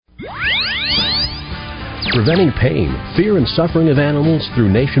Preventing pain, fear, and suffering of animals through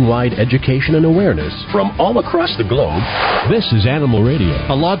nationwide education and awareness from all across the globe. This is Animal Radio.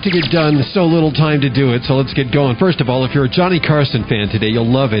 A lot to get done, so little time to do it, so let's get going. First of all, if you're a Johnny Carson fan today, you'll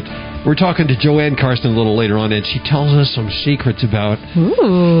love it. We're talking to Joanne Carson a little later on, and she tells us some secrets about,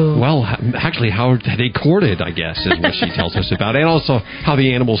 well, actually how they courted, I guess, is what she tells us about, and also how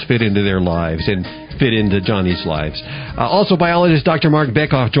the animals fit into their lives and fit into Johnny's lives. Also, biologist Dr. Mark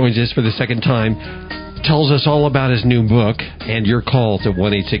Bekoff joins us for the second time. Tells us all about his new book and your calls at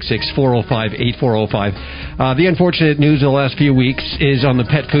 1-866-405-8405. The unfortunate news of the last few weeks is on the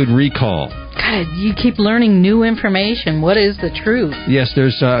pet food recall. God, you keep learning new information. What is the truth? Yes,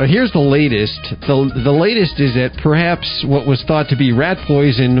 there's. Here's the latest. The latest is that perhaps what was thought to be rat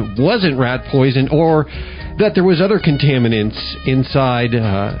poison wasn't rat poison, or that there was other contaminants inside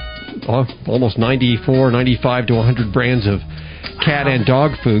almost 95 to 100 brands of cat and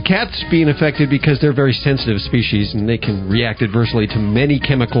dog food. Cats being affected because they're very sensitive species and they can react adversely to many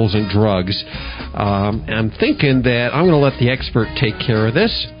chemicals and drugs. I'm thinking that I'm going to let the expert take care of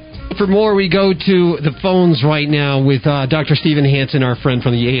this. For more, we go to the phones right now with Dr. Stephen Hansen, our friend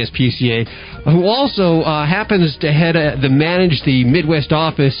from the ASPCA, who also happens to manage the Midwest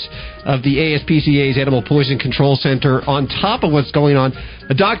office of the ASPCA's Animal Poison Control Center on top of what's going on.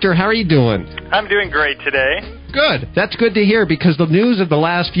 Doctor, how are you doing? I'm doing great today. Good. That's good to hear, because the news of the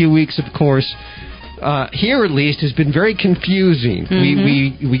last few weeks, of course, here at least, has been very confusing.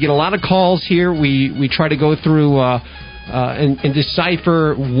 Mm-hmm. We get a lot of calls here. We try to go through and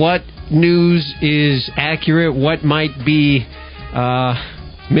decipher what news is accurate, what might be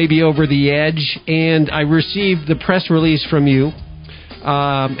maybe over the edge. And I received the press release from you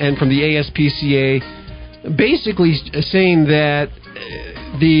and from the ASPCA basically saying that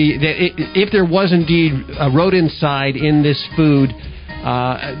if there was indeed a rodenticide in this food,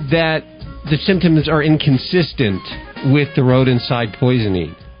 that the symptoms are inconsistent with the rodenticide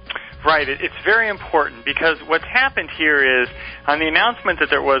poisoning. Right. It's very important, because what's happened here is, on the announcement that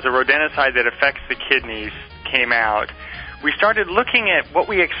there was a rodenticide that affects the kidneys came out, we started looking at what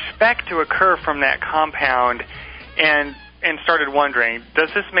we expect to occur from that compound and started wondering, does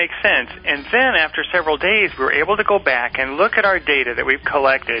this make sense? And then after several days, we were able to go back and look at our data that we've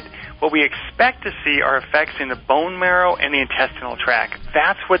collected. What we expect to see are effects in the bone marrow and the intestinal tract.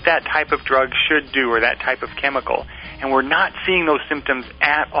 That's what that type of drug should do, or that type of chemical. And we're not seeing those symptoms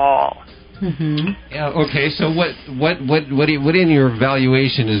at all. Mm-hmm. Yeah. Okay. So what in your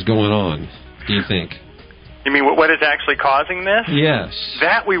evaluation is going on, do you think? You mean what is actually causing this? Yes.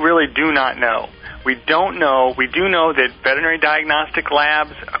 That we really do not know. We don't know. We do know that veterinary diagnostic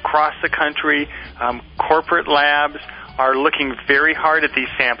labs across the country, corporate labs, are looking very hard at these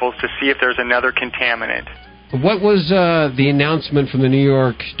samples to see if there's another contaminant. What was the announcement from the New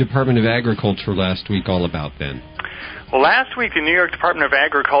York Department of Agriculture last week all about then? Well, last week the New York Department of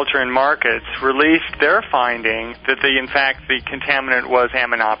Agriculture and Markets released their finding that in fact the contaminant was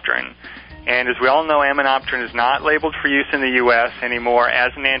aminopterin. And as we all know, aminopterin is not labeled for use in the U.S. anymore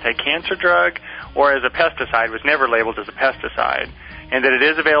as an anti-cancer drug or as a pesticide. It was never labeled as a pesticide. And that it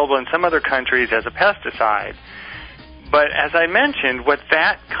is available in some other countries as a pesticide. But as I mentioned, what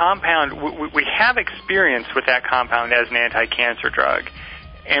that compound, we have experience with that compound as an anti-cancer drug.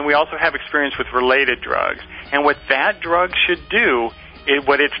 And we also have experience with related drugs. And what that drug should do,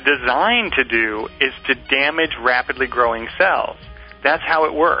 what it's designed to do, is to damage rapidly growing cells. That's how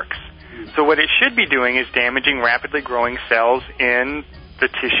it works. So what it should be doing is damaging rapidly growing cells in the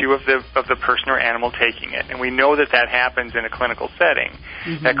tissue of the person or animal taking it. And we know that happens in a clinical setting.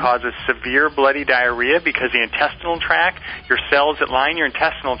 Mm-hmm. That causes severe bloody diarrhea because the intestinal tract, your cells that line your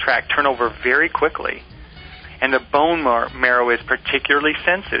intestinal tract turn over very quickly. And the bone marrow is particularly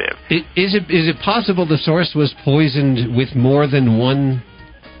sensitive. Is it possible the source was poisoned with more than one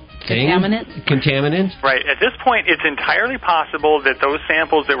thing? Contaminant? Right. At this point, it's entirely possible that those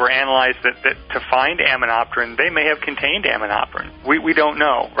samples that were analyzed that to find aminopterin, they may have contained aminopterin. We don't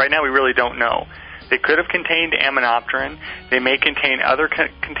know. Right now, we really don't know. They could have contained aminopterin. They may contain other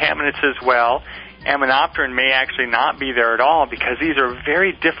contaminants as well. Aminopterin may actually not be there at all, because these are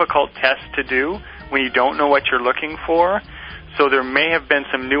very difficult tests to do when you don't know what you're looking for. So there may have been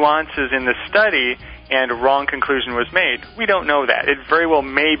some nuances in the study and a wrong conclusion was made. We don't know that. It very well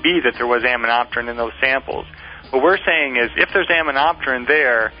may be that there was aminopterin in those samples. What we're saying is, if there's aminopterin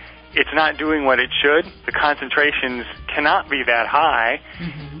there, it's not doing what it should. The concentrations cannot be that high.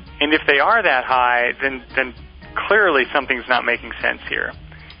 Mm-hmm. And if they are that high, then clearly something's not making sense here.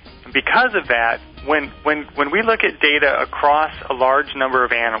 And because of that, when we look at data across a large number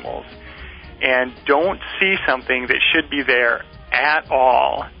of animals and don't see something that should be there at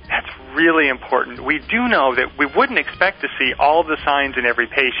all, really important. We do know that we wouldn't expect to see all the signs in every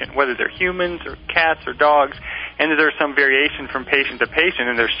patient, whether they're humans or cats or dogs, and that there's some variation from patient to patient,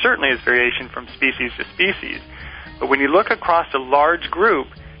 and there certainly is variation from species to species. But when you look across a large group,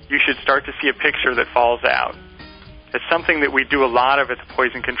 you should start to see a picture that falls out. It's something that we do a lot of at the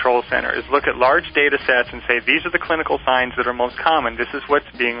Poison Control Center, is look at large data sets and say, these are the clinical signs that are most common. This is what's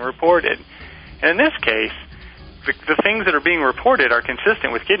being reported. And in this case, the things that are being reported are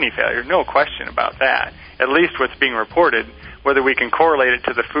consistent with kidney failure, no question about that. At least what's being reported. Whether we can correlate it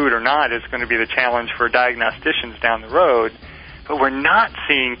to the food or not is going to be the challenge for diagnosticians down the road. But we're not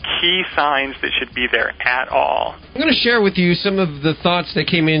seeing key signs that should be there at all. I'm going to share with you some of the thoughts that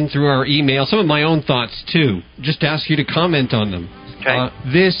came in through our email, some of my own thoughts, too. Just to ask you to comment on them. Okay.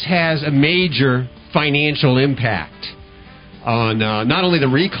 This has a major financial impact on not only the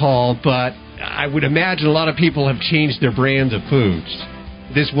recall, but I would imagine a lot of people have changed their brands of foods.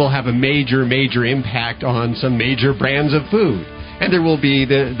 This will have a major, major impact on some major brands of food. And there will be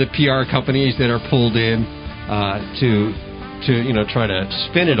the PR companies that are pulled in to try to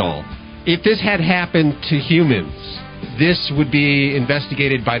spin it all. If this had happened to humans, this would be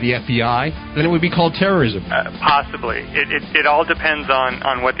investigated by the FBI, then it would be called terrorism. Possibly. It all depends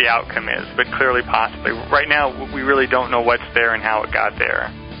on what the outcome is, but clearly possibly. Right now, we really don't know what's there and how it got there,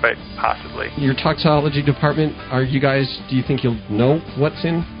 but possibly. Your toxicology department, do you think you'll know what's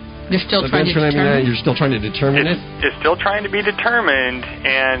in? You're still trying to determine? You're still trying to determine it? It's still trying to be determined,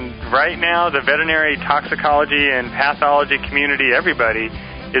 and right now the veterinary toxicology and pathology community, everybody,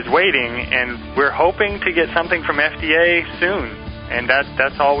 is waiting, and we're hoping to get something from FDA soon. And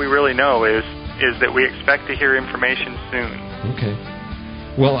that's all we really know is that we expect to hear information soon. Okay.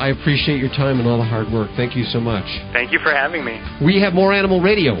 Well, I appreciate your time and all the hard work. Thank you so much. Thank you for having me. We have more Animal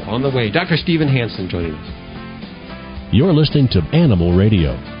Radio on the way. Dr. Stephen Hansen joining us. You're listening to Animal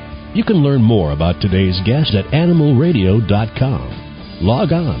Radio. You can learn more about today's guest at animalradio.com.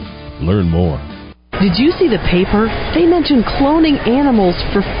 Log on. Learn more. Did you see the paper? They mentioned cloning animals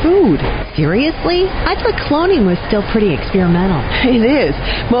for food. Seriously? I thought cloning was still pretty experimental. It is.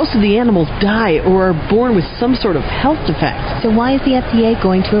 Most of the animals die or are born with some sort of health defect. So why is the FDA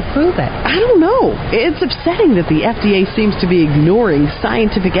going to approve it? I don't know. It's upsetting that the FDA seems to be ignoring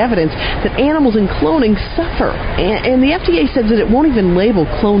scientific evidence that animals in cloning suffer. And the FDA says that it won't even label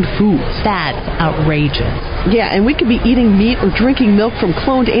cloned foods. That's outrageous. Yeah, and we could be eating meat or drinking milk from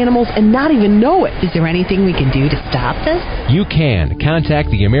cloned animals and not even know it. Is there anything we can do to stop this? You can. Contact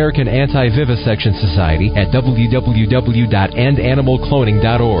the American Anti-Vivisection Society at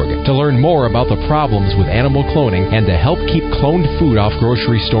www.endanimalcloning.org to learn more about the problems with animal cloning and to help keep cloned food off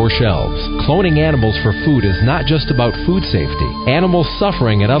grocery store shelves. Cloning animals for food is not just about food safety. Animal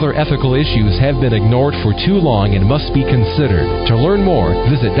suffering and other ethical issues have been ignored for too long and must be considered. To learn more,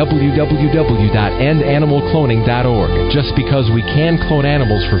 visit www.endanimalcloning.org. Just because we can clone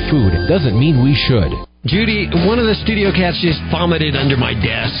animals for food doesn't mean we should. Judy, one of the studio cats just vomited under my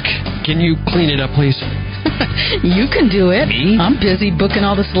desk. Can you clean it up, please? You can do it. Me? I'm busy booking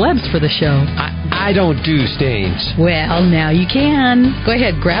all the celebs for the show. I don't do stains. Well, now you can. Go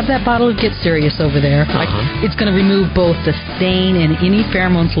ahead, grab that bottle of Get Serious over there. It's going to remove both the stain and any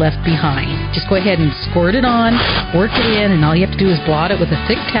pheromones left behind. Just go ahead and squirt it on, work it in, and all you have to do is blot it with a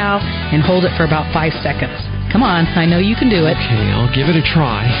thick towel and hold it for about 5 seconds. Come on, I know you can do it. Okay, I'll give it a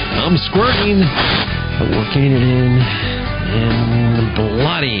try. I'm squirting, working it in, and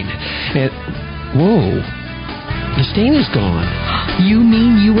blotting. Whoa, the stain is gone. You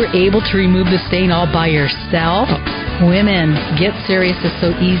mean you were able to remove the stain all by yourself? Women, Get Serious is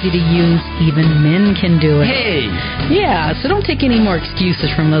so easy to use, even men can do it. Hey! Yeah, so don't take any more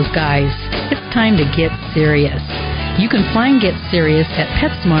excuses from those guys. It's time to get serious. You can find Get Serious at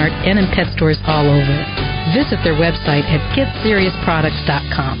PetSmart and in pet stores all over. Visit their website at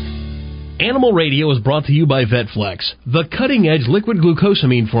GetSeriousProducts.com. Animal Radio is brought to you by VetFlex, the cutting-edge liquid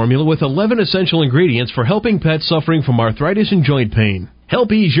glucosamine formula with 11 essential ingredients for helping pets suffering from arthritis and joint pain.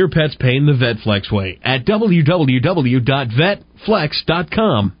 Help ease your pet's pain the VetFlex way at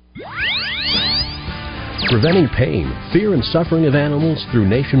www.vetflex.com. Preventing pain, fear, and suffering of animals through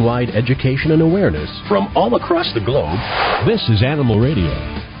nationwide education and awareness from all across the globe. This is Animal Radio.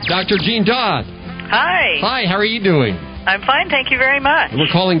 Dr. Jean Dodd. Hi. Hi, how are you doing? I'm fine, thank you very much.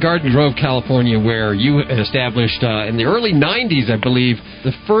 We're calling Garden Grove, California, where you established in the early 90s, I believe,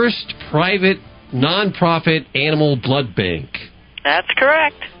 the first private, non-profit animal blood bank. That's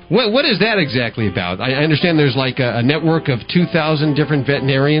correct. What is that exactly about? I understand there's like a network of 2,000 different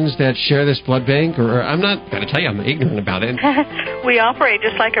veterinarians that share this blood bank, or I'm not going to tell you I'm ignorant about it. We operate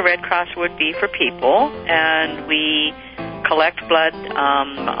just like a Red Cross would be for people, and we collect blood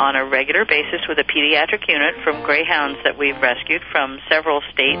on a regular basis with a pediatric unit from greyhounds that we've rescued from several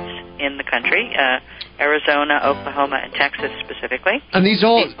states in the country, Arizona, Oklahoma, and Texas specifically. And these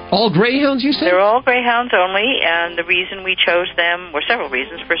all greyhounds, you said? They're all greyhounds only, and the reason we chose them were several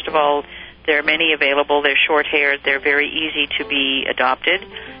reasons. First of all, there are many available. They're short-haired. They're very easy to be adopted.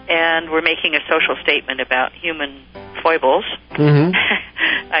 And we're making a social statement about human foibles,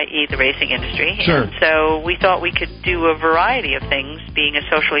 i.e. the racing industry. Sure. And so we thought we could do a variety of things, being a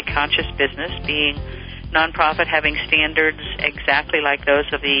socially conscious business, being nonprofit, having standards exactly like those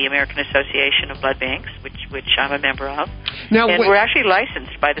of the American Association of Blood Banks, which I'm a member of. Now, and we're actually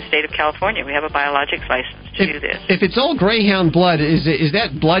licensed by the state of California. We have a biologics license to do this. If it's all greyhound blood, is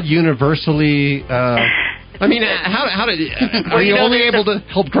that blood universally? I mean, how did? Are you only able to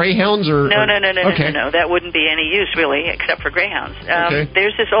help greyhounds or? No. Okay. No. That wouldn't be any use really, except for greyhounds. Okay.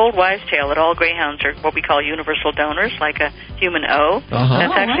 There's this old wives' tale that all greyhounds are what we call universal donors, like a human O.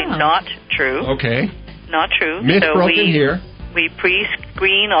 That's actually not true. Okay. Not true. Myth broken here. We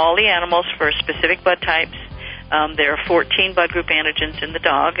pre-screen all the animals for specific blood types. There are 14 blood group antigens in the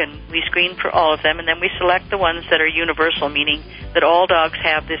dog, and we screen for all of them, and then we select the ones that are universal, meaning that all dogs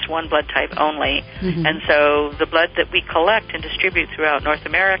have this one blood type only. And so the blood that we collect and distribute throughout North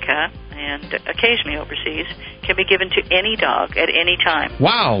America and occasionally overseas can be given to any dog at any time.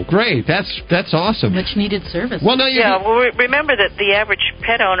 Wow, great. That's awesome. Much needed service. Well, remember that the average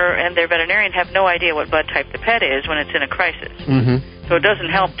pet owner and their veterinarian have no idea what blood type the pet is when it's in a crisis. So it doesn't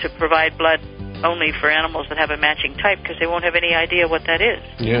help to provide blood only for animals that have a matching type because they won't have any idea what that is.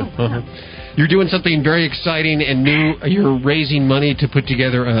 You're doing something very exciting and new. You're raising money to put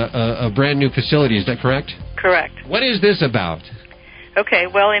together a brand new facility. Is that correct? Correct. What is this about? Okay,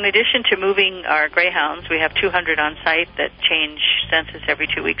 well, in addition to moving our greyhounds, we have 200 on site that change census every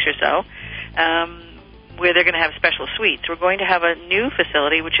 2 weeks or so, where they're going to have special suites. We're going to have a new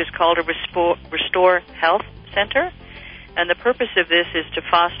facility, which is called a Restore Health Center, and the purpose of this is to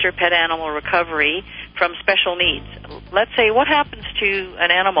foster pet animal recovery from special needs. Let's say, what happens to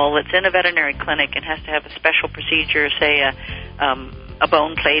an animal that's in a veterinary clinic and has to have a special procedure, say a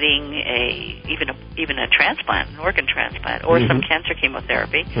bone plating, even a transplant, an organ transplant, or some cancer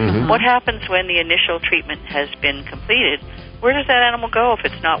chemotherapy? What happens when the initial treatment has been completed? Where does that animal go if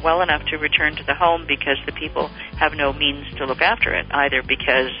it's not well enough to return to the home because the people have no means to look after it, either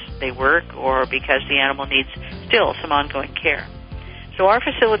because they work or because the animal needs still some ongoing care? So our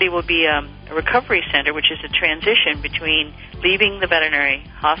facility will be a recovery center, which is a transition between leaving the veterinary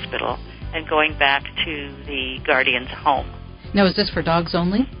hospital and going back to the guardian's home. Now, is this for dogs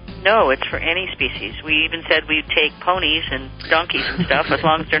only? No, it's for any species. We even said we'd take ponies and donkeys and stuff as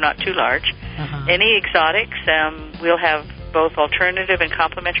long as they're not too large. Any exotics, we'll have both alternative and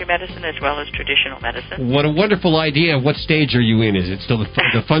complementary medicine as well as traditional medicine. What a wonderful idea. What stage are you in? Is it still the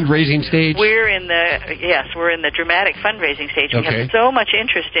fundraising stage? We're in the dramatic fundraising stage. We have so much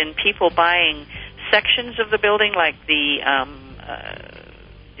interest in people buying sections of the building, like the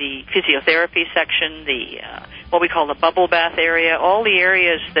physiotherapy section, what we call the bubble bath area, all the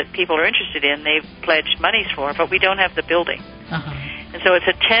areas that people are interested in, they've pledged monies for, but we don't have the building. And so it's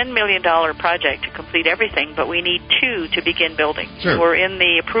a $10 million project to complete everything, but we need 2 to begin building. Sure. We're in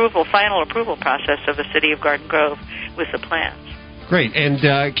the final approval process of the City of Garden Grove with the plans. Great. And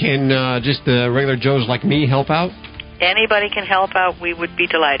can just the regular Joes like me help out? Anybody can help out. We would be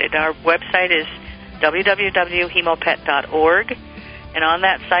delighted. Our website is www.hemopet.org. And on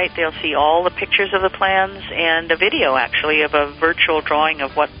that site, they'll see all the pictures of the plans and a video, actually, of a virtual drawing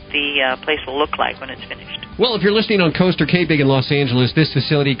of what the place will look like when it's finished. Well, if you're listening on Coast or K-Big in Los Angeles, this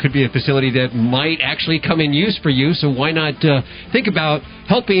facility could be a facility that might actually come in use for you. So why not think about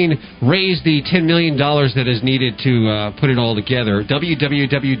helping raise the $10 million that is needed to put it all together.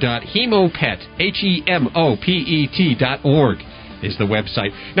 www.hemopet.org is the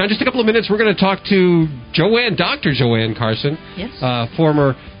website. Now, in just a couple of minutes, we're going to talk to Dr. Joanne Carson,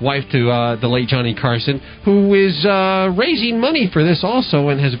 former wife to the late Johnny Carson, who is raising money for this also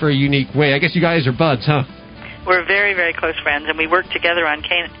and has a very unique way. I guess you guys are buds, huh? We're very, very close friends, and we work together on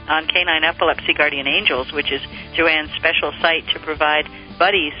Canine Epilepsy Guardian Angels, which is Joanne's special site to provide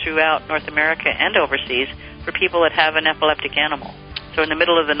buddies throughout North America and overseas for people that have an epileptic animal. So in the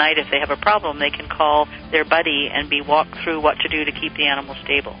middle of the night, if they have a problem, they can call their buddy and be walked through what to do to keep the animal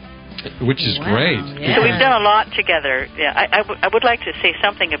stable. Which is great. Yeah. So we've done a lot together. Yeah, I would like to say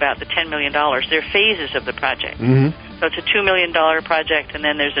something about the $10 million. There are phases of the project. So it's a $2 million project, and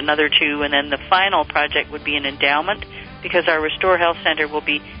then there's another 2, and then the final project would be an endowment, because our Restore Health Center will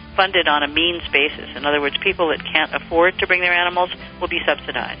be funded on a means basis. In other words, people that can't afford to bring their animals will be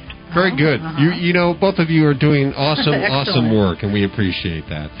subsidized. Very good. You know, both of you are doing awesome work, and we appreciate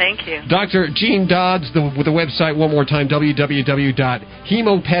that. Thank you. Dr. Jean Dodds, with the website one more time,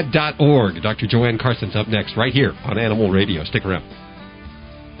 www.hemopet.org. Dr. Joanne Carson's up next, right here on Animal Radio. Stick around.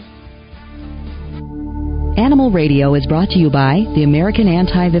 Animal Radio is brought to you by the American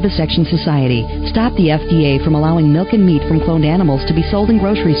Anti-Vivisection Society. Stop the FDA from allowing milk and meat from cloned animals to be sold in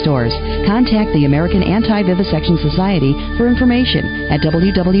grocery stores. Contact the American Anti-Vivisection Society for information at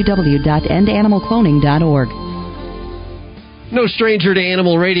www.endanimalcloning.org. No stranger to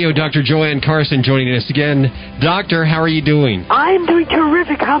Animal Radio, Dr. Joanne Carson joining us again. Doctor, how are you doing? I'm doing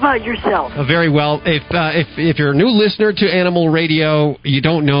terrific. How about yourself? Very well. If you're a new listener to Animal Radio, you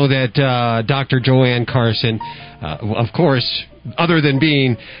don't know that Dr. Joanne Carson, of course, other than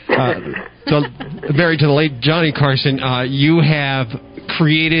being married to the late Johnny Carson, you have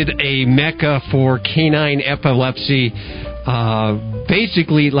created a mecca for canine epilepsy.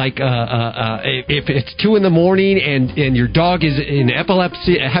 Basically, like if it's 2 a.m. and your dog is in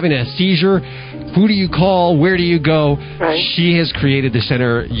epilepsy, having a seizure, who do you call? Where do you go? Right. She has created the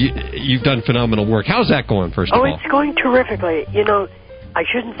center. You've done phenomenal work. How's that going, first of all? Oh, it's going terrifically. You know, I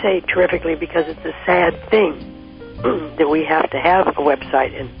shouldn't say terrifically because it's a sad thing that we have to have a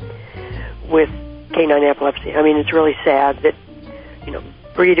website with canine epilepsy. I mean, it's really sad that, you know,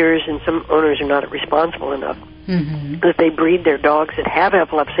 breeders and some owners are not responsible enough. Mm-hmm. That they breed their dogs that have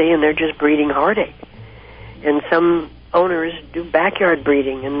epilepsy and they're just breeding heartache. And some owners do backyard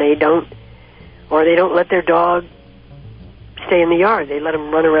breeding and they don't let their dog stay in the yard. They let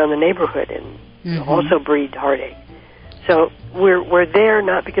them run around the neighborhood and also breed heartache. So we're there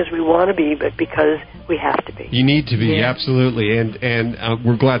not because we want to be, but because we have to be. You need to be, absolutely. And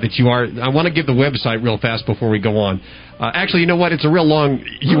we're glad that you are. I want to give the website real fast before we go on. Actually, you know what? It's a real long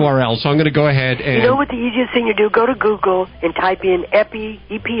URL, so I'm going to go ahead and... You know what the easiest thing to do? Go to Google and type in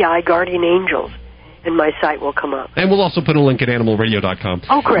EPI Guardian Angels, and my site will come up. And we'll also put a link at animalradio.com.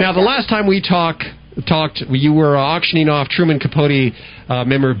 Oh, great. Now, the last time we talked, you were auctioning off Truman Capote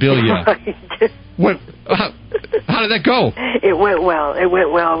memorabilia. Right. How did that go? It went well.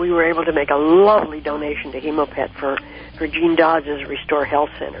 We were able to make a lovely donation to Hemopet for Jean Dodds' Restore Health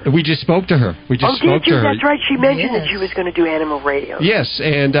Center. We just spoke to her. Did you? That's right. She mentioned that she was going to do Animal Radio. Yes,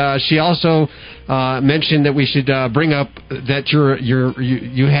 and she also mentioned that we should bring up that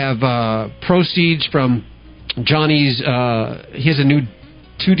you have proceeds from Johnny's. He has a new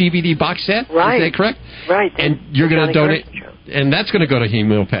 2 DVD box set. Right. Is that correct? Right. And you're going to donate. And that's going to go to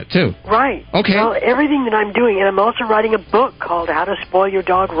Hemopet, too. Right. Okay. Well, everything that I'm doing, and I'm also writing a book called How to Spoil Your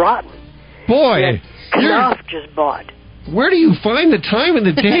Dog Rotten. Boy. Knopf just bought. Where do you find the time in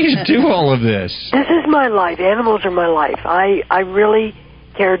the day to do all of this? This is my life. Animals are my life. I really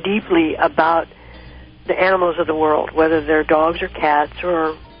care deeply about the animals of the world, whether they're dogs or cats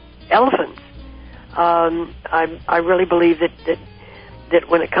or elephants. I really believe that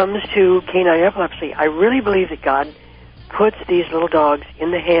when it comes to canine epilepsy, I really believe that God puts these little dogs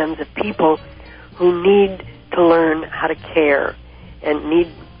in the hands of people who need to learn how to care and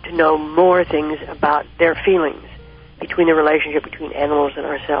need to know more things about their feelings between the relationship between animals and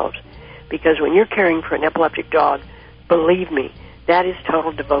ourselves. Because when you're caring for an epileptic dog, believe me, that is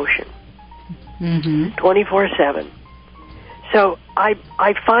total devotion. 24/7. So I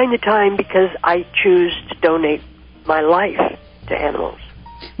find the time because I choose to donate my life to animals.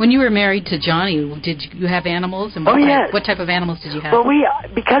 When you were married to Johnny, did you have animals? And what type of animals did you have? Well,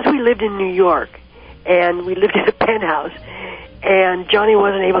 because we lived in New York, and we lived in a penthouse, and Johnny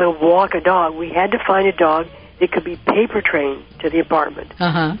wasn't able to walk a dog, we had to find a dog that could be paper trained to the apartment.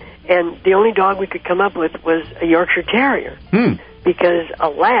 And the only dog we could come up with was a Yorkshire Terrier, because a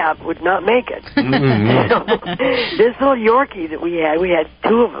lab would not make it. So this little Yorkie that we had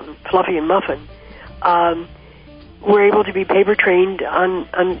 2 of them, Fluffy and Muffin, were able to be paper trained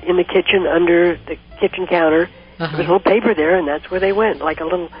in the kitchen under the kitchen counter. There was a little paper there, and that's where they went, like a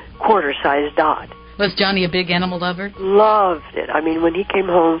little quarter-sized dot. Was Johnny a big animal lover? Loved it. I mean, when he came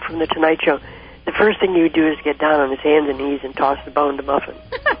home from the Tonight Show, the first thing he would do is get down on his hands and knees and toss the bone to Muffin.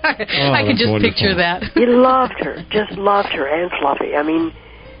 I can just picture that. He loved her, just loved her, and Fluffy. I mean,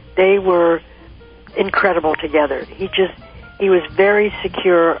 they were incredible together. He was very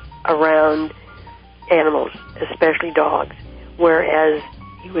secure around animals, especially dogs, whereas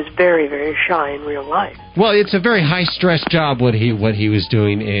he was very, very shy in real life. Well, it's a very high-stress job what he was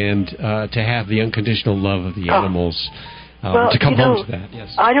doing, and to have the unconditional love of the animals, to come home to that.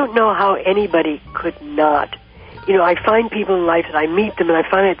 Yes. I don't know how anybody could not. You know, I find people in life that I meet them, and I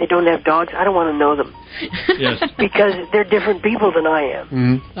find that they don't have dogs. I don't want to know them. Yes. Because they're different people than I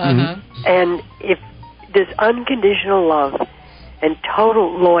am. And if this unconditional love and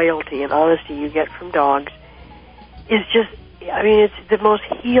total loyalty and honesty you get from dogs is just, I mean, it's the most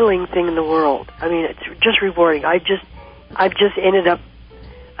healing thing in the world. I mean, it's just rewarding. I've just ended up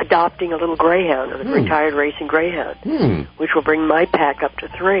adopting a little greyhound, a retired racing greyhound, which will bring my pack up to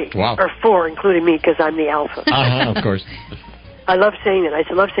 3. Wow. Or 4, including me, because I'm the alpha. Of course. I love saying that. I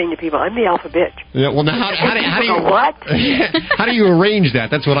love saying to people, I'm the alpha bitch. Yeah, well, now, how do you what? How do you arrange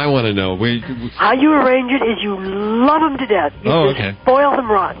that? That's what I want to know. How you arrange it is you love them to death. You just spoil them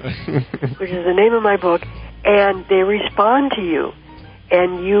rotten, which is the name of my book, and they respond to you,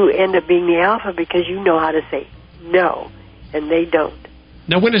 and you end up being the alpha because you know how to say no, and they don't.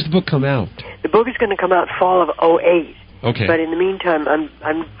 Now, when does the book come out? The book is going to come out fall of 2008. Okay. But in the meantime,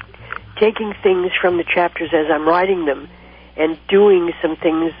 I'm taking things from the chapters as I'm writing them and doing some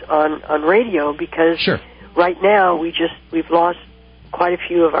things on radio because right now we've lost quite a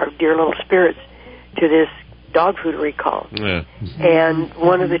few of our dear little spirits to this dog food recall. Yeah. And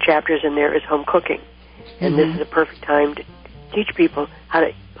one of the chapters in there is home cooking. And this is a perfect time to teach people how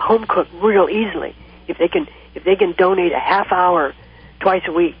to home cook real easily. If they can donate a half hour twice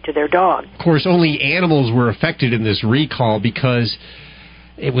a week to their dog. Of course, only animals were affected in this recall because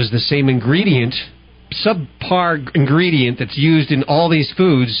it was the same ingredient, subpar ingredient that's used in all these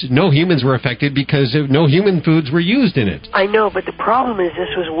foods. No humans were affected because no human foods were used in it. I know, but the problem is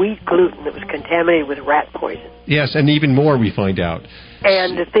this was wheat gluten that was contaminated with rat poison. Yes, and even more we find out.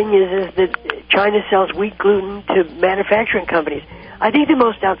 And the thing is that China sells wheat gluten to manufacturing companies. I think the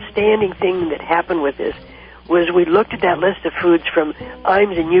most outstanding thing that happened with this was we looked at that list of foods from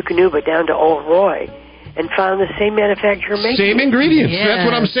Imes and Yukonuba down to Old Roy and found the same manufacturer making same ingredients. Yes. That's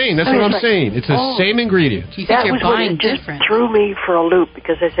what I'm saying. That's what I'm saying. It's the same ingredients. That was what it just threw me for a loop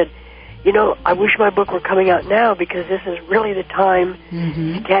because I said, you know, I wish my book were coming out now because this is really the time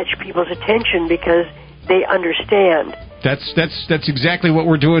to catch people's attention because they understand. That's exactly what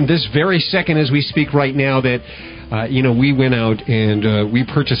we're doing this very second as we speak right now. That we went out and we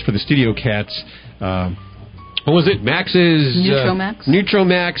purchased for the Studio Cats. What was it? Max's Nutromax.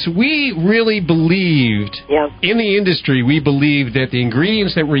 Nutromax. We really believed in the industry. We believed that the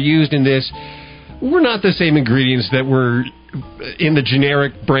ingredients that were used in this were not the same ingredients that were in the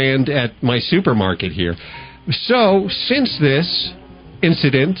generic brand at my supermarket here. So since this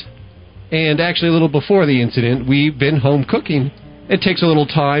incident, and actually a little before the incident, we've been home cooking. It takes a little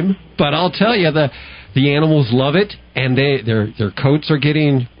time, but I'll tell you, the animals love it, and their coats are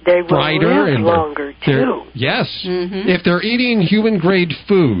getting brighter and longer too. Yes, if they're eating human-grade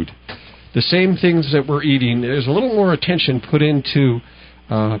food, the same things that we're eating, there's a little more attention put into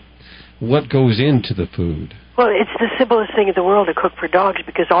what goes into the food. Well, it's the simplest thing in the world to cook for dogs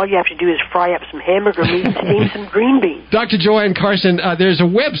because all you have to do is fry up some hamburger meat and steam some green beans. Dr. Joanne Carson, there's a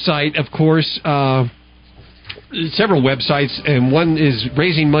website, of course, several websites, and one is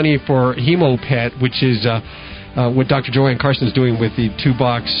raising money for HemoPet, which is what Dr. Joanne Carson is doing with the two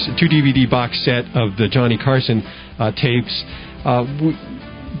DVD box set of the Johnny Carson tapes.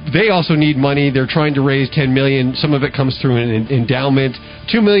 They also need money. They're trying to raise $10 million. Some of it comes through an endowment.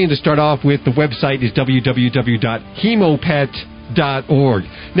 $2 million to start off with. The website is www.hemopet.org.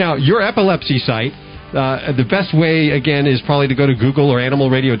 Now, your epilepsy site, the best way, again, is probably to go to Google or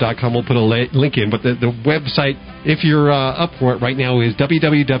animalradio.com. We'll put a link in. But the website, if you're up for it right now, is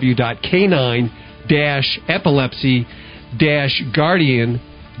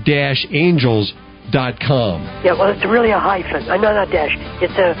www.canine-epilepsy-guardian-angels.com. Yeah, well, it's really a hyphen. Not a dash.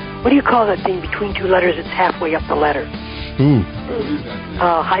 It's a, what do you call that thing between two letters? It's halfway up the letter. Ooh.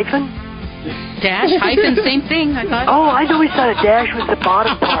 Hyphen? Dash, hyphen, same thing. I always thought a dash was the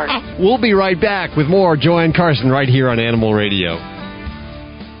bottom part. We'll be right back with more Joanne Carson right here on Animal Radio.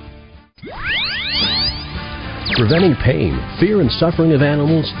 Preventing pain, fear, and suffering of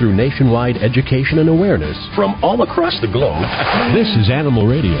animals through nationwide education and awareness from all across the globe. This is Animal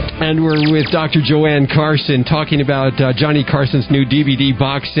Radio. And we're with Dr. Joanne Carson talking about Johnny Carson's new DVD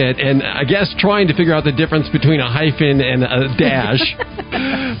box set, and I guess trying to figure out the difference between a hyphen and a dash.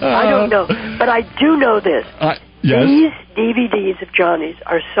 I don't know, but I do know this. Yes. These DVDs of Johnny's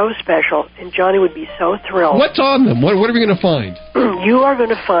are so special, and Johnny would be so thrilled. What's on them? What are we going to find? You are going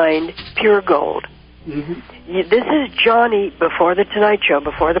to find pure gold. This is Johnny before the Tonight Show,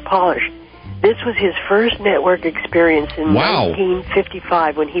 before the polish. This was his first network experience in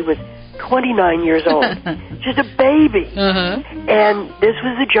 1955 when he was 29 years old. Just a baby. And this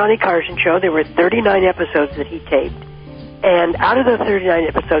was the Johnny Carson Show. There were 39 episodes that he taped. And out of those 39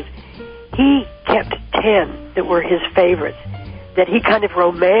 episodes, he kept 10 that were his favorites, that he kind of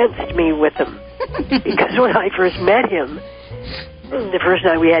romanced me with them. Because when I first met him, the first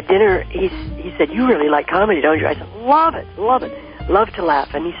night we had dinner, he said, "You really like comedy, don't you?" I said, "Love it, love it." love to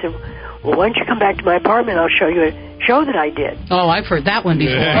laugh. And he said, well, why don't you come back to my apartment? I'll show you a show that I did. Oh, I've heard that one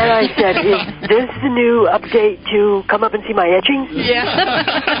before. And I said, is this the new update to come up and see my etchings?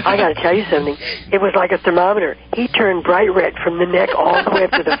 Yeah. I got to tell you something. It was like a thermometer. He turned bright red from the neck all the way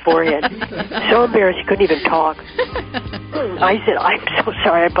up to the forehead. So embarrassed he couldn't even talk. I said, I'm so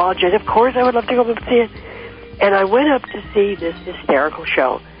sorry. I apologize. Of course I would love to go up and see it. And I went up to see this hysterical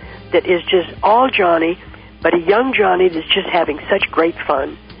show that is just all Johnny, but a young Johnny that's just having such great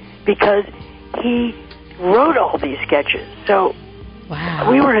fun because he wrote all these sketches. So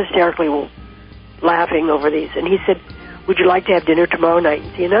we were hysterically laughing over these. And he said, would you like to have dinner tomorrow night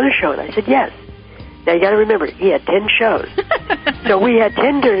and see another show? And I said, yes. Now, you got to remember, he had 10 shows. So we had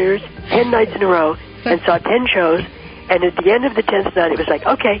 10 dinners, 10 nights in a row, and saw 10 shows. And at the end of the 10th night, it was like,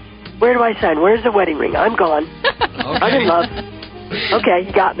 okay, where do I sign? Where's the wedding ring? I'm gone. Okay. I'm in love. Okay,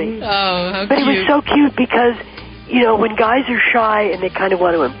 you got me. Oh, how But cute. it was so cute because, you know, when guys are shy and they kind of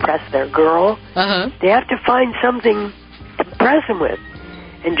want to impress their girl, they have to find something to impress them with.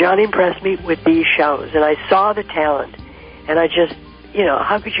 And Johnny impressed me with these shows. And I saw the talent. And I just, you know,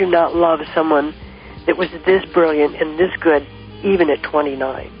 how could you not love someone that was this brilliant and this good, even at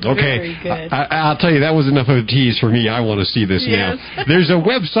 29? Okay, Very good. I'll tell you, that was enough of a tease for me. I want to see this now. There's a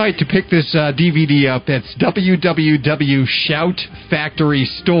website to pick this DVD up. That's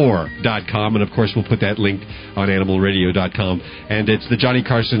www.shoutfactorystore.com. And, of course, we'll put that link on animalradio.com. And it's the Johnny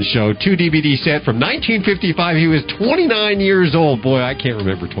Carson Show 2 DVD set from 1955. He was 29 years old. Boy, I can't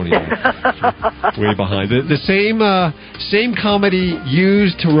remember 29. Way behind. The same comedy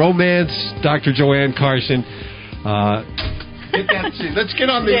used to romance Dr. Joanne Carson. Let's get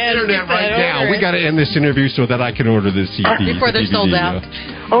on the internet right now. We got to end this interview so that I can order this CD. Before they're sold out.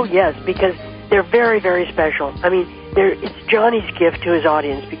 Oh, yes, because they're very, very special. I mean, it's Johnny's gift to his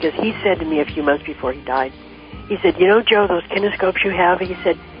audience because he said to me a few months before he died, he said, you know, Joe, those kinescopes you have, he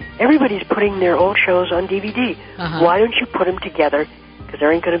said, everybody's putting their old shows on DVD. Why don't you put them together? Because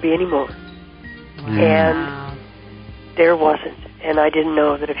there ain't going to be any more. And there wasn't. And I didn't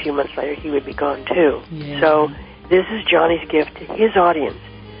know that a few months later he would be gone, too. So this is Johnny's gift to his audience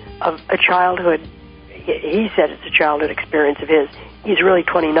of a childhood. He said it's a childhood experience of his. He's really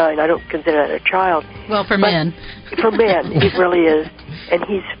 29. I don't consider that a child. Well, for men. For men, he really is. And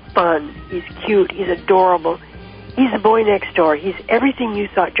he's fun. He's cute. He's adorable. He's the boy next door. He's everything you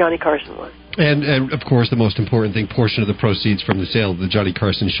thought Johnny Carson was. And, of course, the most important thing, portion of the proceeds from the sale of the Johnny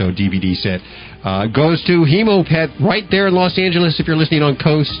Carson Show DVD set goes to HemoPet right there in Los Angeles if you're listening on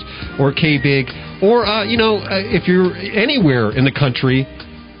Coast or K-Big. Or, if you're anywhere in the country,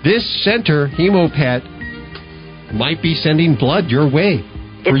 this center, HemoPet, might be sending blood your way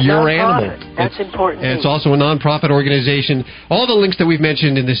for your animal. That's important. And it's also a non-profit organization. All the links that we've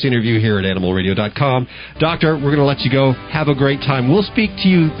mentioned in this interview here at animalradio.com. Doctor, we're going to let you go. Have a great time. We'll speak to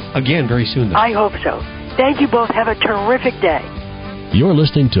you again very soon, though. I hope so. Thank you both. Have a terrific day. You're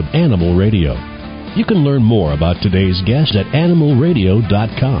listening to Animal Radio. You can learn more about today's guest at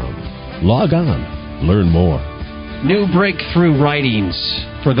animalradio.com. Log on. Learn more. New breakthrough writings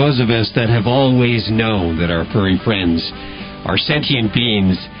for those of us that have always known that our furry friends are sentient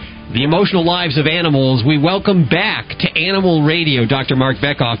beings. The Emotional Lives of Animals. We welcome back to Animal Radio Dr. Mark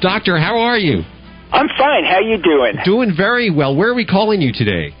Beckoff. Doctor, how are you? I'm fine. How you doing? Doing very well. Where are we calling you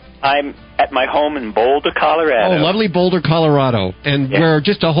today? I'm at my home in Boulder, Colorado. Oh, lovely Boulder, Colorado. And where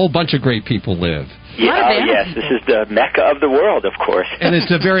just a whole bunch of great people live. Yeah, yes, this is the Mecca of the world, of course. And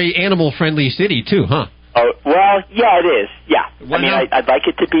it's a very animal-friendly city, too, huh? Oh, well, yeah, it is. Yeah. I mean, I'd like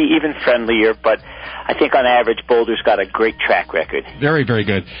it to be even friendlier, but I think on average, Boulder's got a great track record. Very, very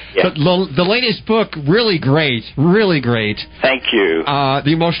good. Yeah. So the latest book, really great, really great. Thank you.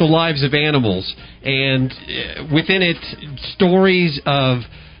 The Emotional Lives of Animals. And within it, stories of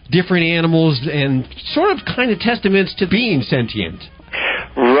different animals and sort of kind of testaments to being sentient.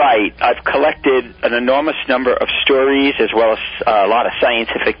 Right. I've collected an enormous number of stories as well as a lot of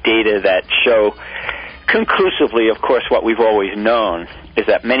scientific data that show conclusively, of course, what we've always known is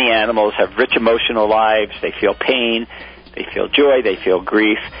that many animals have rich emotional lives. They feel pain, they feel joy, they feel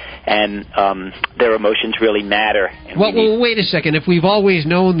grief, and their emotions really matter. And well, wait a second. If we've always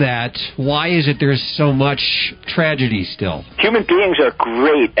known that, why is it there's so much tragedy still? Human beings are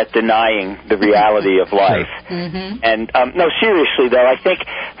great at denying the reality of life. Mm-hmm. And no, seriously, though, I think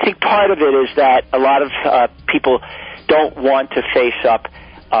part of it is that a lot of people don't want to face up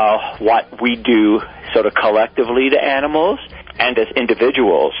what we do sort of collectively to animals and as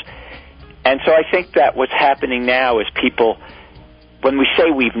individuals. And so I think that what's happening now is people, when we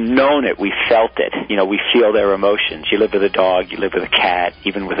say we've known it, we felt it. You know, we feel their emotions. You live with a dog, you live with a cat,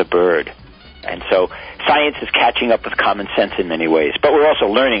 even with a bird. And so science is catching up with common sense in many ways. But we're also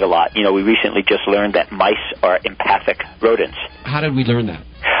learning a lot. You know, we recently just learned that mice are empathic rodents. How did we learn that?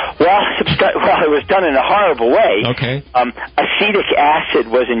 Well, it was done in a horrible way. Okay. Acetic acid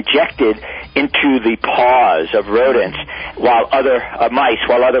was injected into the paws of rodents while other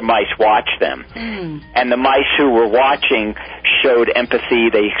mice watched them. And the mice who were watching showed empathy.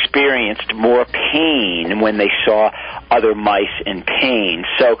 They experienced more pain when they saw other mice in pain.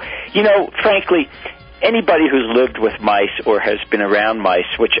 So, you know, frankly, anybody who's lived with mice or has been around mice,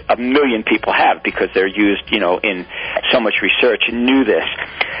 which a million people have because they're used, you know, in so much research, knew this.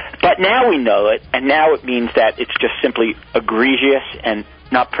 But now we know it, and now it means that it's just simply egregious and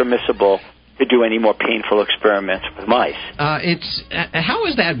not permissible to do any more painful experiments with mice. How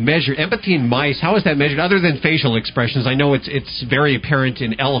is that measured? Empathy in mice, how is that measured? Other than facial expressions, I know it's very apparent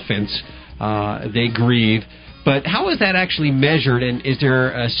in elephants. They grieve. But how is that actually measured, and is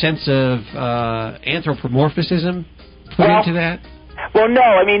there a sense of anthropomorphism put into that? Well, no.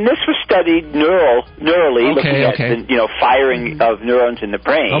 I mean, this was studied neurally, looking at the firing of neurons in the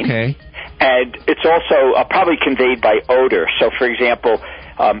brain. Okay. And it's also probably conveyed by odor. So, for example,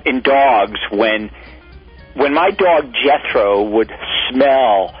 in dogs, when my dog Jethro would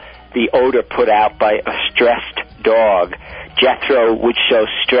smell the odor put out by a stressed dog, Jethro would show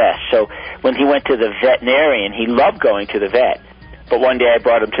stress. So when he went to the veterinarian, he loved going to the vet. But one day I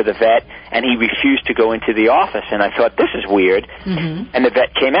brought him to the vet, and he refused to go into the office. And I thought, this is weird. And the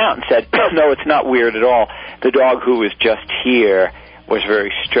vet came out and said, no, it's not weird at all. The dog who was just here was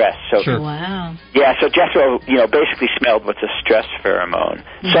very stressed. So, Wow. Yeah, so Jethro, basically smelled what's a stress pheromone.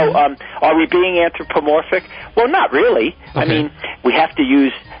 So are we being anthropomorphic? Well, not really. Okay. I mean, we have to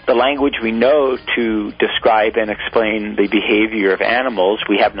use the language we know to describe and explain the behavior of animals.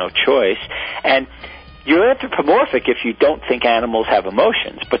 We have no choice. And you're anthropomorphic if you don't think animals have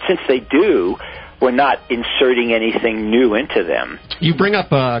emotions. But since they do, we're not inserting anything new into them. You bring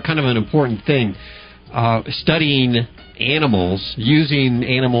up kind of an important thing. Studying animals, using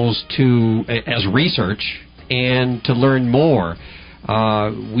animals as research and to learn more.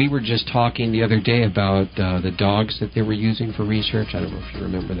 We were just talking the other day about the dogs that they were using for research. I don't know if you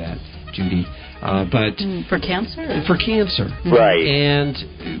remember that, Judy. But for cancer? For cancer. Right. And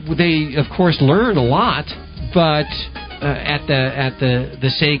they, of course, learn a lot, but at the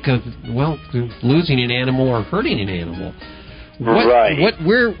sake of, losing an animal or hurting an animal.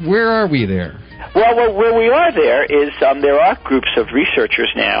 Where are we there? Well, where we are there is there are groups of researchers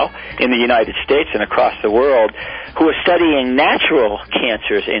now in the United States and across the world who are studying natural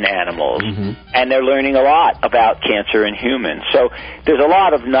cancers in animals, and they're learning a lot about cancer in humans. So there's a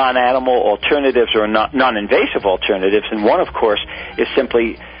lot of non-animal alternatives or non-invasive alternatives, and one, of course, is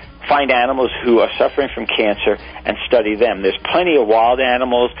simply find animals who are suffering from cancer and study them. There's plenty of wild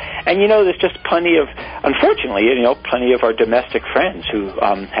animals, and there's just plenty of, unfortunately, plenty of our domestic friends who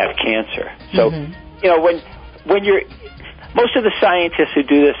have cancer. So, when you're, most of the scientists who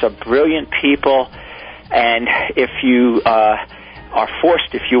do this are brilliant people, and if you are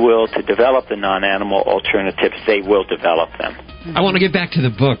forced, if you will, to develop the non-animal alternatives, they will develop them. I want to get back to the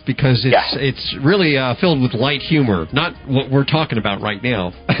book because it's really filled with light humor. Not what we're talking about right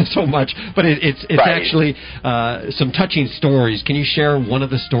now so much, but it's actually some touching stories. Can you share one of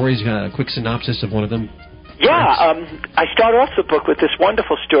the stories, a quick synopsis of one of them? Yeah, I start off the book with this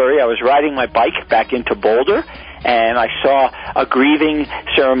wonderful story. I was riding my bike back into Boulder, and I saw a grieving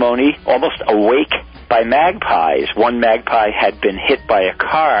ceremony, almost a wake by magpies. One magpie had been hit by a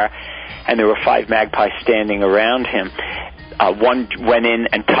car, and there were 5 magpies standing around him. One went in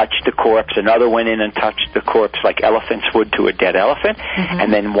and touched the corpse. Another went in and touched the corpse like elephants would to a dead elephant.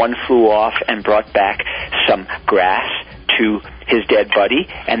 And then one flew off and brought back some grass to his dead buddy.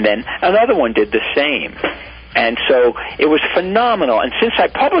 And then another one did the same. And so it was phenomenal. And since I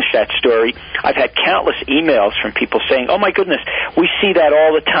published that story, I've had countless emails from people saying, oh, my goodness, we see that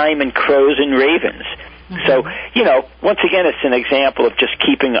all the time in crows and ravens. So, once again, it's an example of just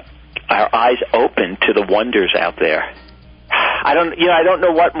keeping our eyes open to the wonders out there. I don't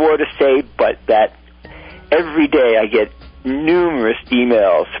know what more to say, but that every day I get numerous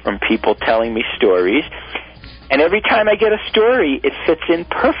emails from people telling me stories, and every time I get a story, it fits in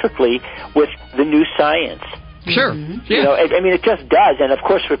perfectly with the new science. Sure. Yeah. It just does. And of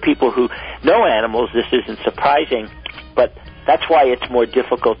course, for people who know animals, this isn't surprising, but That's why it's more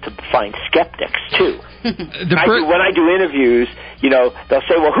difficult to find skeptics, too. When I do interviews, they'll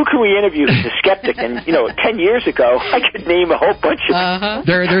say, well, who can we interview who's a skeptic? And, 10 years ago, I could name a whole bunch of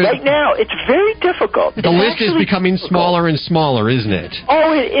Right now, it's very difficult. The list is becoming smaller and smaller, isn't it?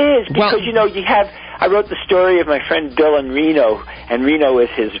 Oh, it is, because, I wrote the story of my friend Bill and Reno is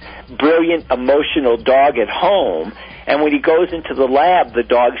his brilliant, emotional dog at home, and when he goes into the lab, the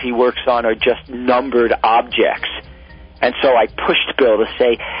dogs he works on are just numbered objects. And so I pushed Bill to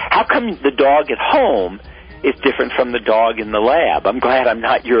say, how come the dog at home is different from the dog in the lab? I'm glad I'm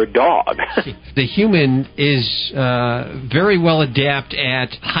not your dog. The human is very well adept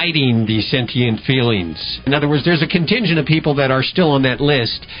at hiding these sentient feelings. In other words, there's a contingent of people that are still on that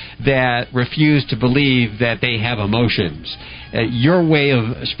list that refuse to believe that they have emotions. Your way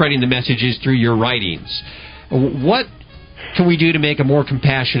of spreading the message is through your writings. What can we do to make a more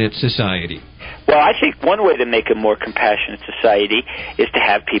compassionate society? Well, I think one way to make a more compassionate society is to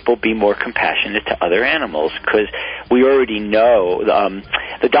have people be more compassionate to other animals, because we already know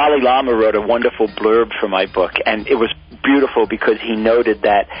the Dalai Lama wrote a wonderful blurb for my book, and it was beautiful because he noted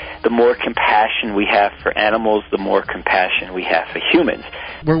that the more compassion we have for animals, the more compassion we have for humans.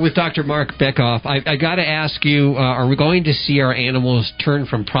 We're with Dr. Mark Bekoff. I got to ask you, are we going to see our animals turn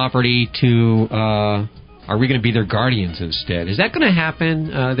from property to... are we going to be their guardians instead? Is that going to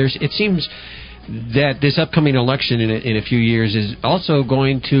happen? It seems that this upcoming election in a few years is also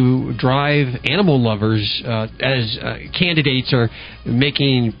going to drive animal lovers as candidates are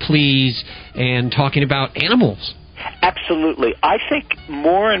making pleas and talking about animals. Absolutely. I think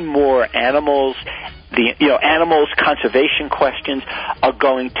more and more animals conservation questions are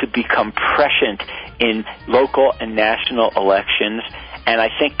going to become prescient in local and national elections. And I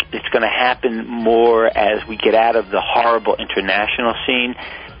think it's going to happen more as we get out of the horrible international scene.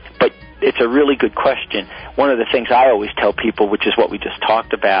 But it's a really good question. One of the things I always tell people, which is what we just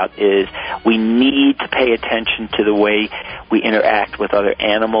talked about, is we need to pay attention to the way we interact with other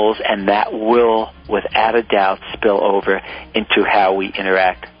animals, and that will, without a doubt, spill over into how we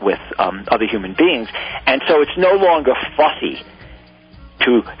interact with other human beings. And so it's no longer fussy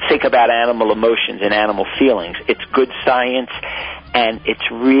to think about animal emotions and animal feelings. It's good science, and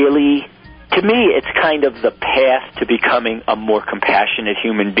it's really, to me, it's kind of the path to becoming a more compassionate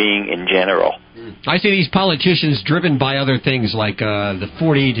human being in general. I see these politicians driven by other things like the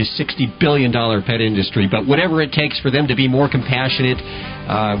 $40 to $60 billion pet industry, but whatever it takes for them to be more compassionate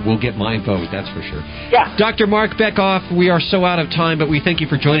will get my vote, that's for sure. Yeah. Dr. Mark Bekoff, we are so out of time, but we thank you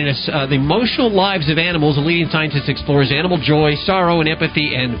for joining us. The Emotional Lives of Animals, a leading scientist explores animal joy, sorrow, and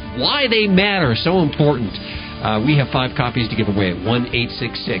empathy, and why they matter, so important. We have 5 copies to give away at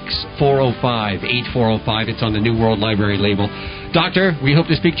 1-866-405-8405. It's on the New World Library label. Doctor, we hope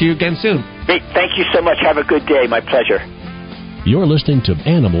to speak to you again soon. Great. Thank you so much. Have a good day. My pleasure. You're listening to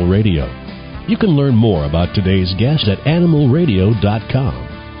Animal Radio. You can learn more about today's guest at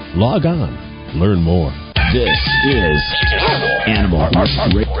animalradio.com. Log on. Learn more. This is Animal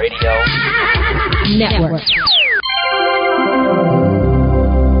Radio Network.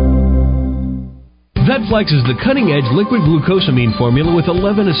 VetFlex is the cutting-edge liquid glucosamine formula with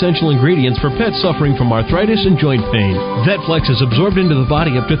 11 essential ingredients for pets suffering from arthritis and joint pain. VetFlex is absorbed into the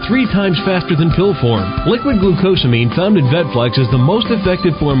body up to 3 times faster than pill form. Liquid glucosamine found in VetFlex is the most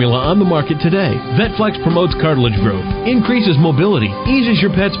effective formula on the market today. VetFlex promotes cartilage growth, increases mobility, eases your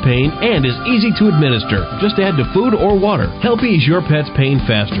pet's pain, and is easy to administer. Just add to food or water. Help ease your pet's pain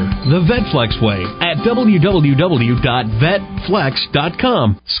faster. The VetFlex way at www.vetflex.com.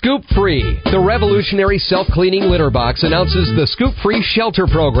 Scoop Free, the revolutionary self-cleaning litter box, announces the Scoop Free Shelter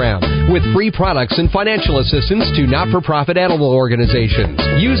Program with free products and financial assistance to not-for-profit animal organizations.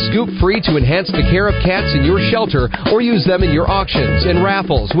 Use Scoop Free to enhance the care of cats in your shelter, or use them in your auctions and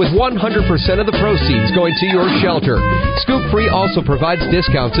raffles with 100% of the proceeds going to your shelter. Scoop Free also provides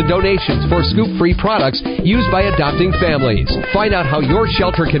discounts and donations for Scoop Free products used by adopting families. Find out how your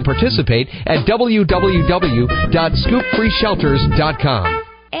shelter can participate at www.scoopfreeshelters.com.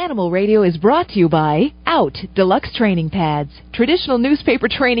 Animal Radio is brought to you by Out Deluxe Training Pads. Traditional newspaper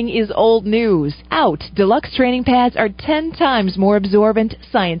training is old news. Out Deluxe Training Pads are 10 times more absorbent,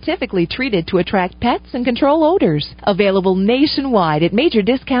 scientifically treated to attract pets and control odors. Available nationwide at major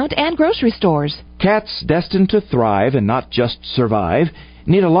discount and grocery stores. Cats destined to thrive and not just survive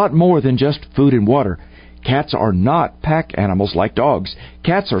need a lot more than just food and water. Cats are not pack animals like dogs.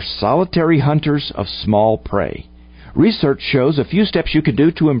 Cats are solitary hunters of small prey. Research shows a few steps you can do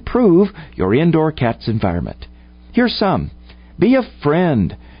to improve your indoor cat's environment. Here's some. Be a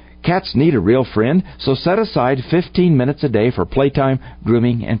friend. Cats need a real friend, so set aside 15 minutes a day for playtime,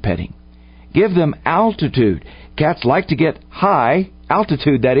 grooming, and petting. Give them altitude. Cats like to get high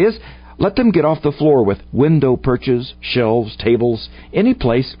altitude, that is. Let them get off the floor with window perches, shelves, tables, any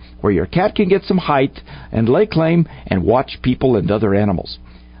place where your cat can get some height and lay claim and watch people and other animals.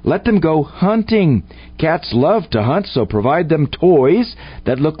 Let them go hunting. Cats love to hunt, so provide them toys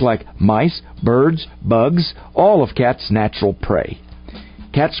that look like mice, birds, bugs, all of cats' natural prey.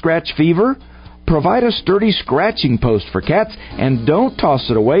 Cat scratch fever? Provide a sturdy scratching post for cats, and don't toss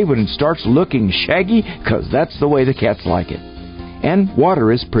it away when it starts looking shaggy, because that's the way the cats like it. And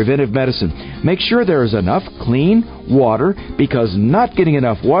water is preventive medicine. Make sure there is enough clean water, because not getting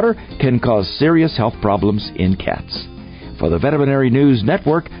enough water can cause serious health problems in cats. For the Veterinary News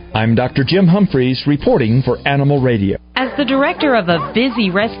Network, I'm Dr. Jim Humphreys reporting for Animal Radio. As the director of a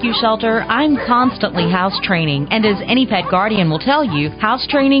busy rescue shelter, I'm constantly house training. And as any pet guardian will tell you, house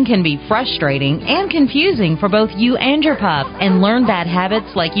training can be frustrating and confusing for both you and your pup. And learned bad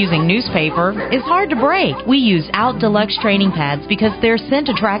habits like using newspaper is hard to break. We use Out Deluxe training pads because their scent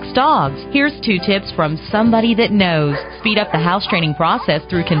attracts dogs. Here's 2 tips from somebody that knows. Speed up the house training process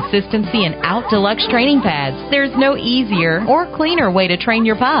through consistency and Out Deluxe training pads. There's no easier or cleaner way to train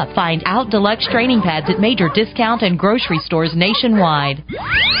your pup. Find Out Deluxe training pads at major discount and grocery stores nationwide.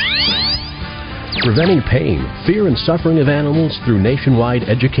 Preventing pain, fear, and suffering of animals through nationwide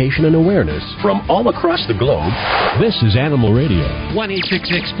education and awareness from all across the globe. This is Animal Radio.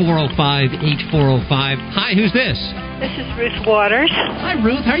 1-866-405-8405. Hi, who's this? This is Ruth Waters. Hi,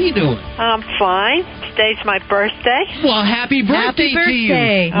 Ruth. How are you doing? I'm fine. Today's my birthday. Well, happy birthday to you.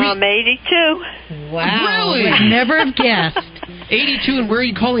 I'm 82. Wow. Really? Would never have guessed. 82, and where are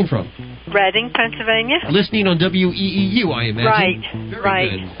you calling from? Reading, Pennsylvania. Listening on WEEU, I imagine.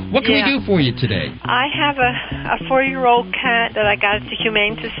 Right. What can we do for you today? I have a 4-year-old cat that I got at the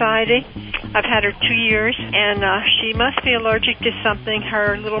Humane Society. I've had her 2 years, and she must be allergic to something.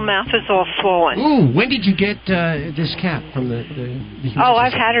 Her little mouth is all swollen. Ooh, when did you get this cat from the Humane Society?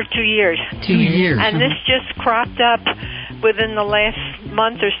 I've had her 2 years. 2 years. And this just cropped up within the last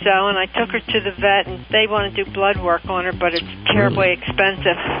month or so, and I took her to the vet, and they want to do blood work on her, but it's terribly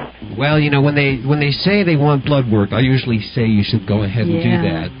expensive. Well, you know, when they say they want blood work, I usually say you should go ahead and do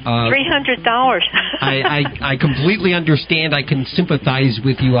that. $300. I completely understand. I can sympathize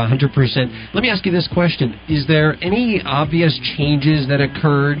with you 100%. Let me ask you this question. Is there any obvious changes that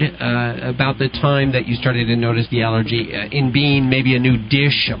occurred about the time that you started to notice the allergy in being maybe a new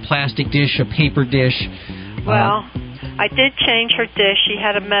dish, a plastic dish, a paper dish? Well, I did change her dish. She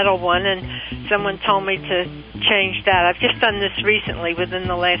had a metal one, and someone told me to change that. I've just done this recently, within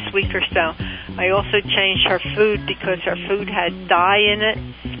the last week or so. I also changed her food because her food had dye in it.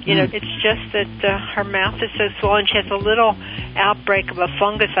 You know, it's just that her mouth is so swollen. She has a little outbreak of a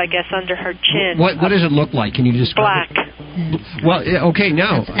fungus, I guess, under her chin. What does it look like? Can you describe Black. it? Well, okay,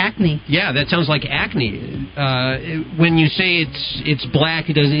 now. That's acne. Yeah, that sounds like acne. When you say it's black,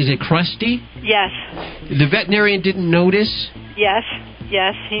 is it crusty? Yes. The veterinarian didn't notice? Yes,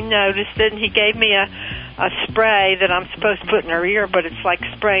 he noticed it, and he gave me a spray that I'm supposed to put in her ear, but it's like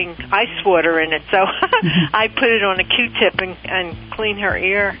spraying ice water in it. So I put it on a Q-tip and clean her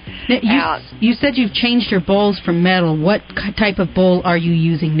ear out. You said you've changed your bowls from metal. What type of bowl are you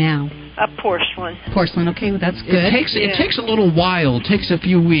using now? A porcelain. Porcelain, okay, well, that's good. It takes a little while. It takes a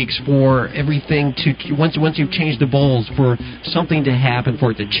few weeks for everything to, once you've changed the bowls, for something to happen,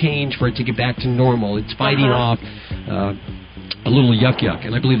 for it to change, for it to get back to normal. It's fighting off a little yuck,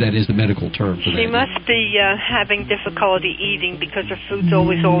 and I believe that is the medical term for that. She must be having difficulty eating because her food's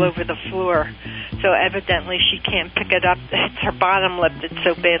always all over the floor. So evidently she can't pick it up. It's her bottom lip that's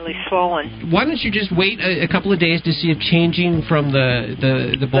so badly swollen. Why don't you just wait a couple of days to see if changing from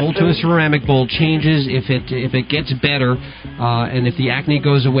the bowl to a ceramic bowl changes, if it gets better, and if the acne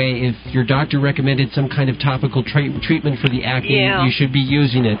goes away. If your doctor recommended some kind of topical treatment for the acne, you should be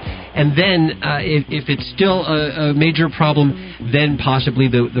using it. And then if it's still a major problem, then possibly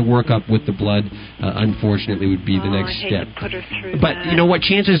the workup with the blood, unfortunately, would be the next step. To put her through but that. you know what?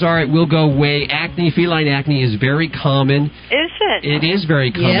 Chances are it will go away. Feline acne is very common. Is it? It is very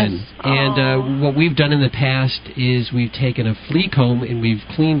common. Yes. And what we've done in the past is we've taken a flea comb and we've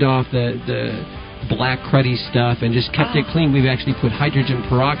cleaned off the black cruddy stuff and just kept it clean. We've actually put hydrogen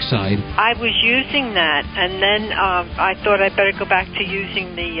peroxide. I was using that, and then I thought I'd better go back to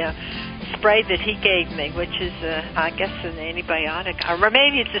using the spray that he gave me, which is, I guess, an antibiotic. Or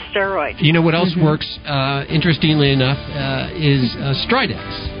maybe it's a steroid. You know what else works, interestingly enough, is Stridex.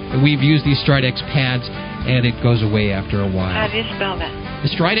 We've used these Stridex pads, and it goes away after a while. How do you spell that? The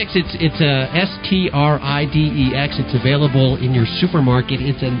Stridex, it's a STRIDEX. It's available in your supermarket.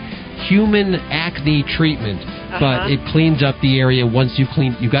 It's a human acne treatment, but it cleans up the area once you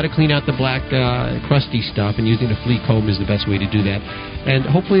clean. You've got to clean out the black crusty stuff, and using a flea comb is the best way to do that. And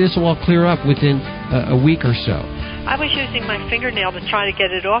hopefully this will all clear up within a week or so. I was using my fingernail to try to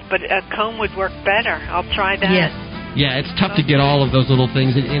get it off, but a comb would work better. I'll try that. Yeah, it's tough to get all of those little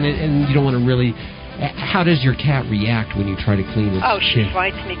things, and you don't want to really... How does your cat react when you try to clean it? Oh, she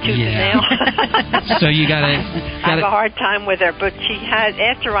fights me tooth and nail. So you gotta I have a hard time with her, but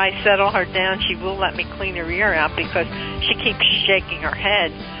after I settle her down, she will let me clean her ear out because she keeps shaking her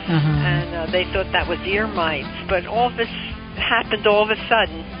head, and they thought that was ear mites. But all this happened all of a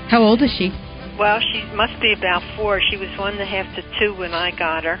sudden. How old is she? Well, she must be about 4. She was 1.5 to 2 when I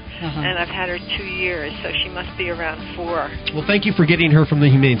got her, and I've had her 2 years, so she must be around 4. Well, thank you for getting her from the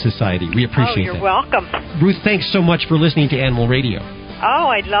Humane Society. We appreciate it. Oh, you're welcome. Ruth, thanks so much for listening to Animal Radio.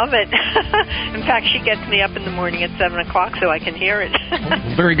 Oh, I love it. In fact, she gets me up in the morning at 7 o'clock so I can hear it.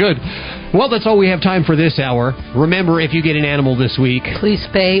 Very good. Well, that's all we have time for this hour. Remember, if you get an animal this week, please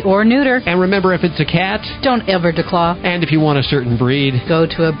spay or neuter. And remember, if it's a cat, don't ever declaw. And if you want a certain breed, go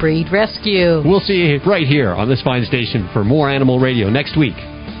to a breed rescue. We'll see you right here on this fine station for more Animal Radio next week.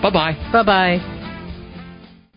 Bye-bye. Bye-bye.